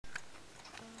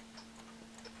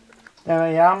There I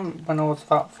am when I was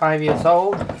about 5 years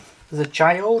old as a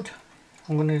child.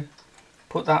 I'm going to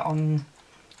put that on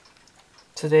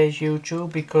today's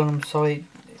YouTube because I'm sorry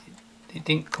it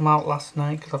didn't come out last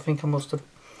night because I think I must have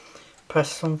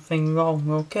pressed something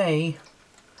wrong. Okay,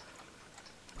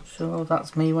 so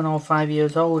that's me when I was 5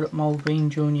 years old at Moldgreen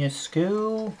Junior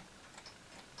School,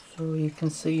 so you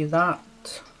can see that.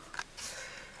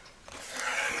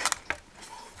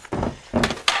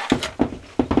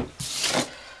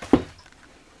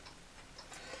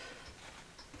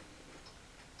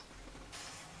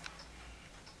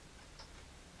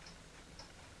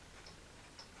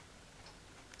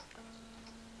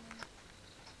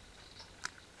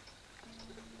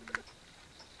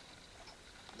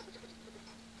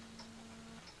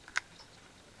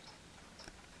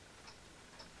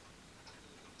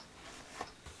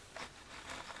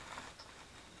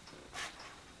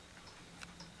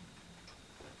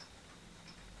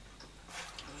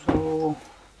 So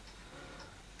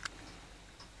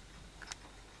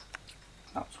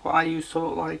that's what I used to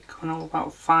look like when I was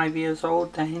about 5 years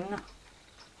old then.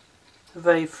 A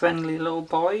very friendly little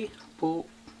boy, but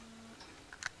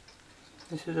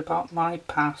this is about my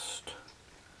past.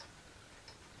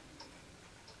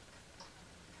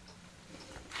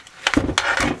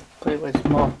 But it was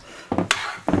more.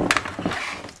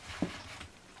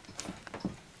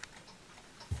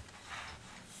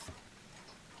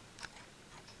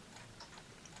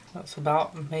 That's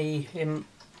about me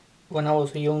when I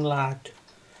was a young lad.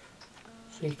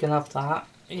 So you can have that.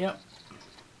 Yep.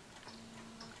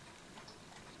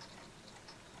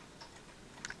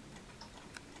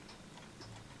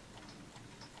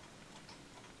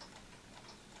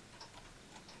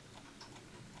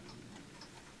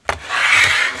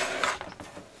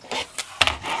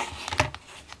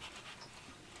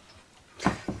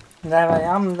 There I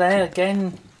am there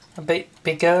again, a bit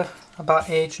bigger, about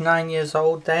age 9 years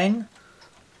old then.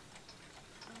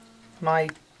 My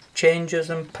changes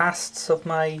and pasts of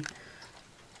my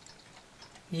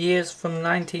years from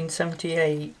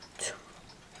 1978.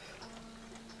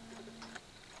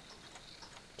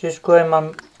 Just growing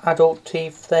my adult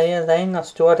teeth there then. I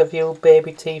still had a few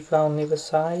baby teeth on the other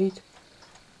side.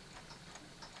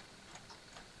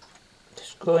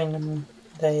 Just growing them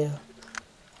there.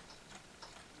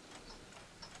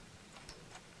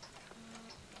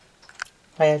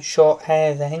 I had short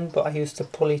hair then, but I used to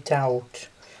pull it out.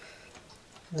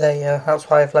 There, that's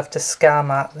why I've left a scar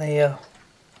mark there.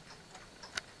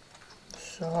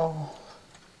 So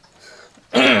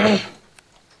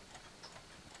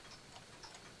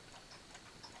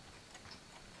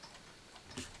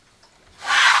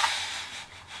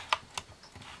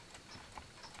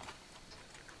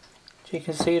you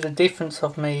can see the difference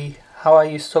of me, how I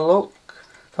used to look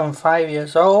from 5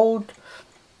 years old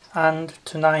and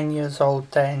to 9 years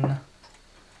old then.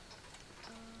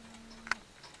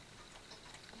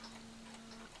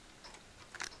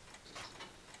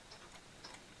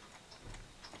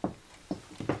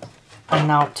 And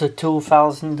now to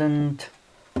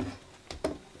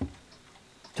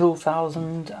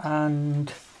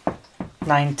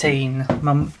 2019,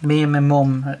 me and my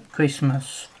mum at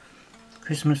Christmas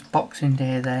Boxing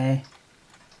Day there.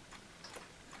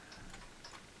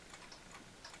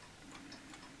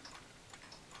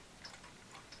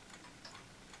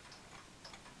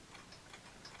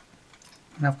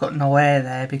 And I've got no hair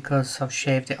there because I've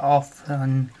shaved it off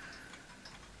and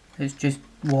it's just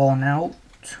worn out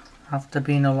after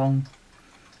being a long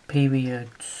period.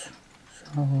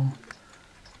 So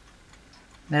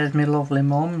there's my lovely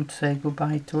mum, to say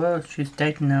goodbye to her. She's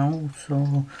dead now,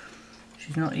 so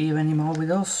she's not here anymore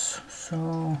with us.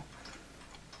 So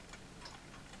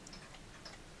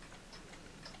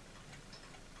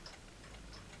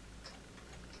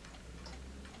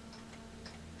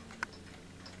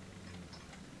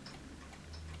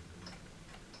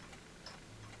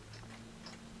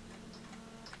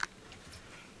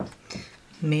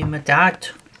me and my dad.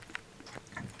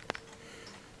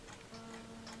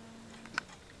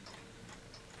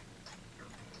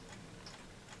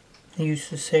 He used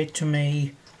to say to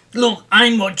me, "Look,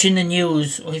 I'm watching the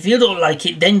news. If you don't like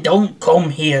it, then don't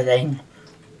come here then."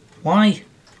 Why?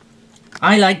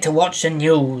 I like to watch the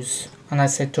news. And I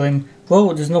said to him,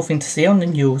 "Well, there's nothing to see on the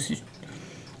news.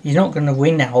 You're not going to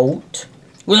win out."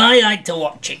 "Well, I like to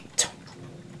watch it."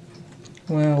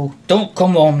 "Well, don't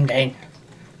come home then."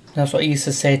 That's what he used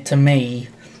to say to me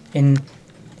in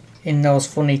those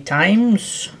funny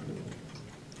times.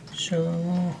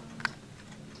 So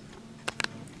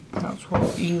that's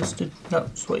what he used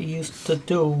to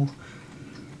do.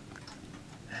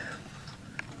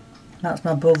 That's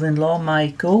my brother-in-law,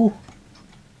 Michael.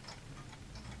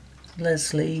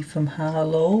 Leslie from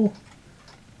Harlow,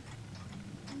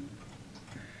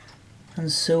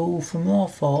 and Sue from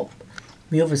Hawthorne,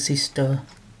 my other sister.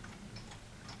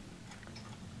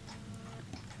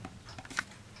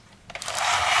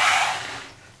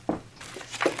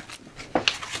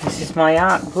 This is my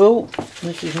art group.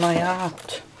 This is my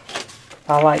art.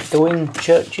 I like doing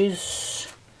churches.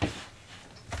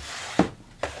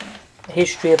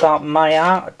 History about my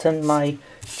art and my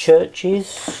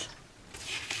churches.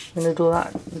 I'm going to do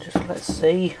that. Just let's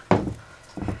see.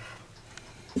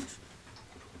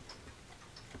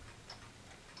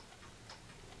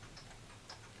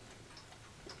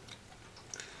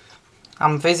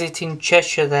 I'm visiting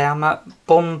Cheshire there. I'm at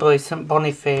Bunbury, St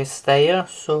Boniface there,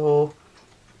 so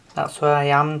that's where I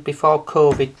am before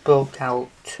COVID broke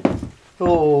out.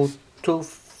 Oh,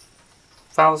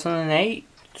 2008.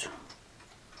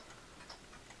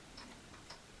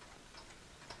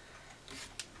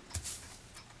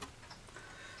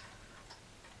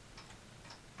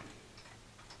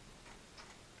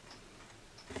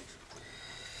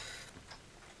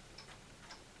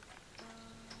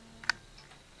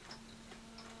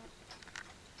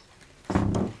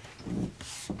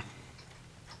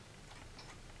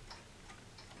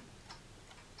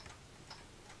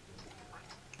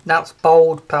 That's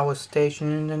Bold power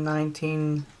station in the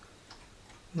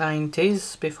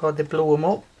 1990s before they blew them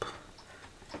up.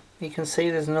 You can see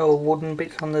there's no wooden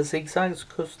bits on the zigzags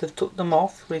because they've took them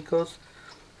off, because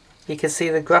you can see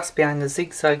the grass behind the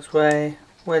zigzags where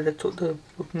they took the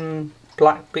wooden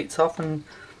black bits off, and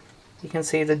you can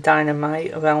see the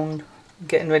dynamite around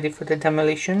getting ready for the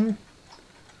demolition.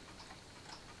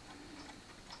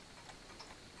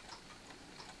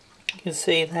 You can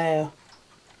see there.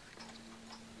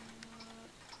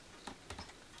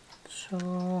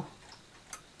 So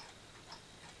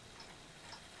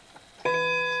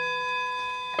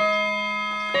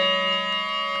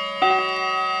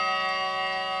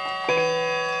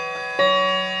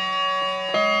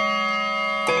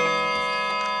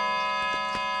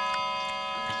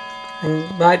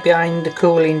and right behind the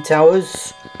cooling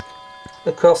towers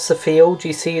across the field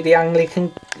you see the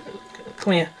Anglican,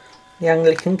 come here, the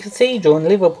Anglican Cathedral in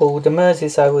Liverpool, the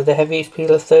Merseyside, with the heaviest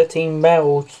peal of 13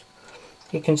 bells.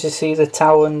 You can just see the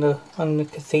tower and the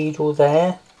cathedral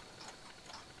there.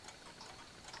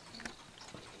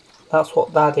 That's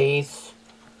what that is.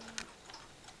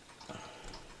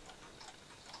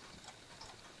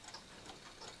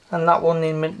 And that one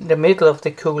in the middle of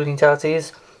the cooling tower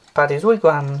is Paddy's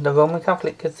Wigwam, the Roman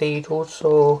Catholic Cathedral,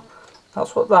 so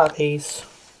that's what that is.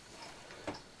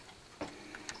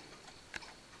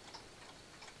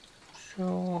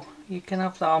 So you can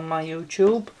have that on my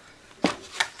YouTube.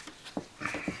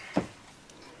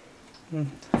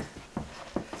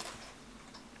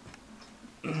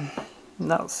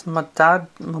 That's my dad,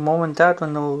 my mum and dad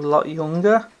when they were a lot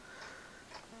younger.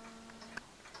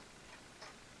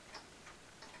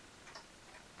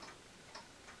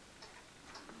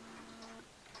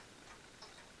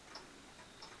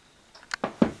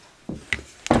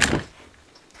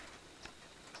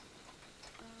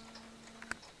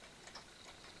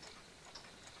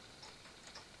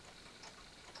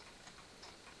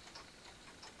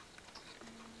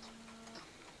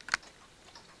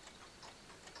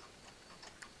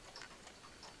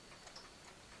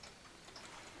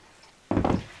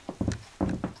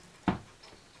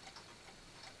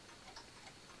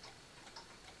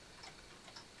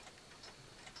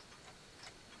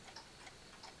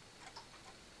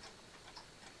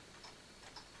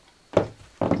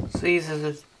 These are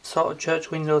the sort of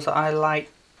church windows that I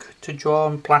like to draw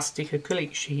on plastic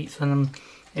acrylic sheets and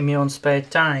in my own spare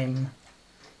time.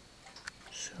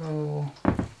 So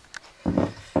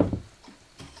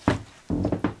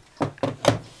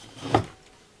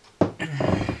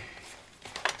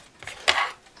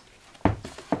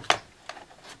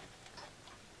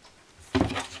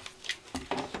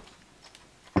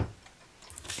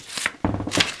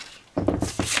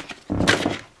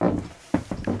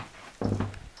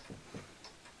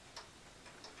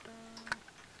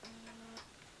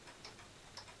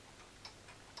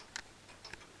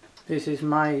this is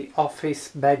my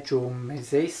office bedroom, is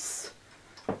this,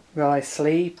 where I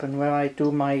sleep and where I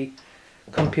do my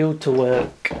computer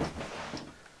work.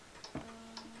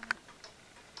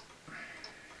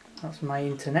 That's my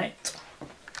internet.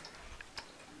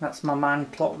 That's my man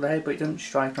clock there, but it doesn't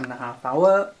strike on the half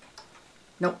hour.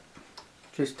 Nope,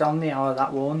 just on the hour,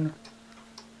 that one.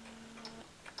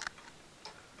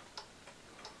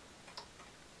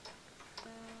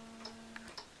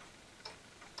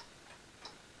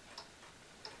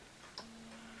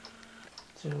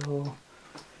 So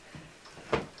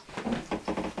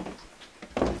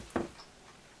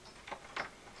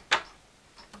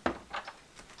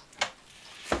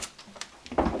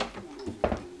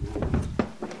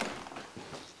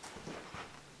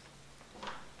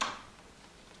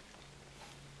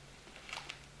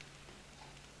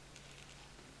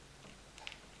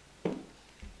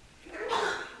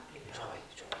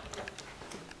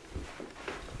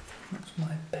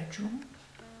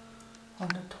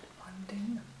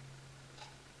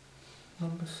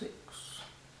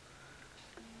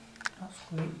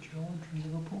Great George in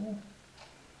Liverpool.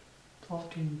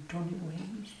 Thought in done it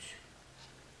ways.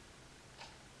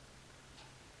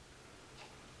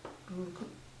 Look at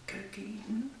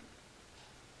Keggington.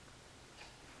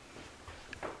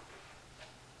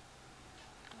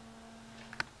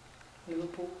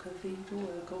 Liverpool Cathedral,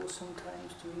 where I go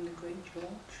sometimes during the Great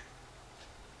George.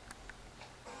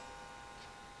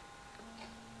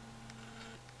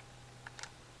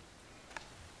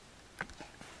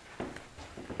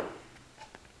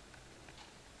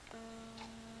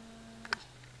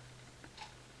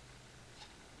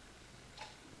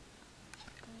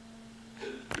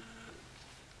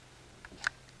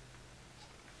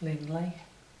 Lindley,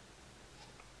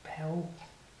 Pell,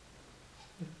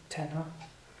 tenor,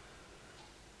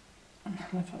 and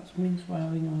Halifax means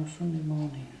wearing on a Sunday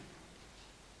morning.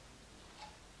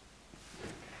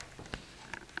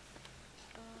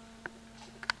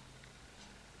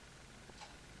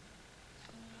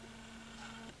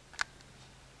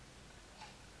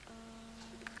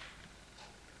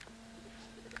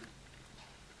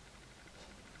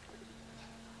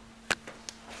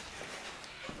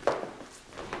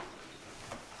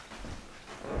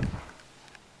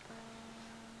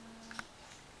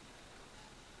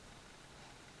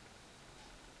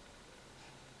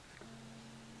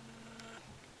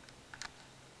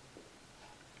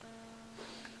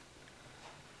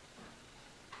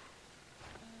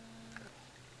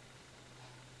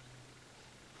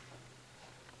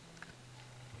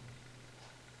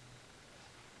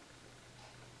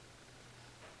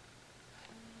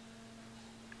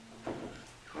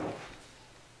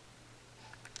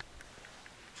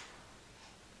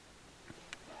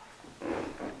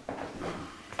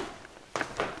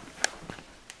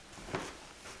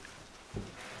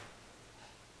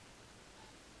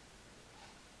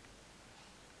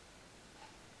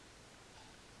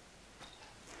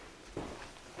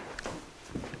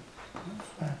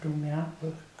 I do my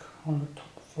artwork on the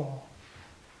top floor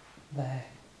there.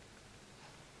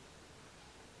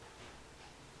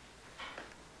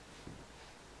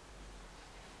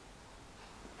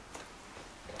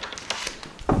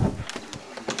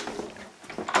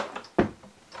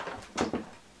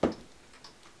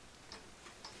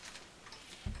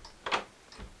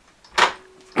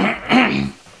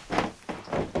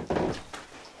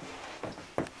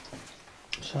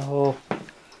 So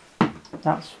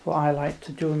that's what I like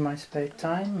to do in my spare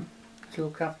time, to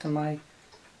look after my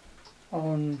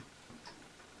own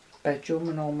bedroom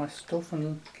and all my stuff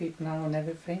and keep an eye on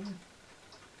everything.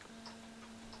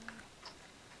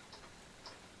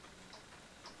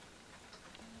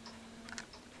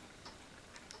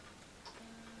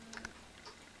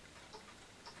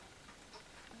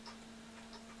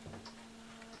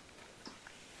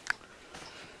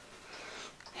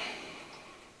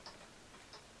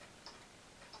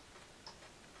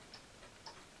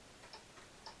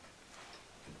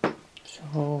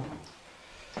 So,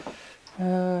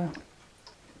 that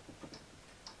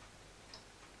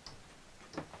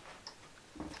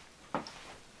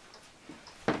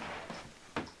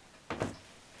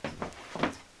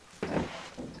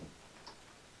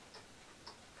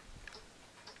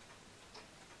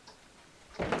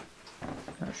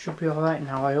should be alright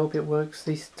now. I hope it works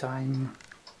this time.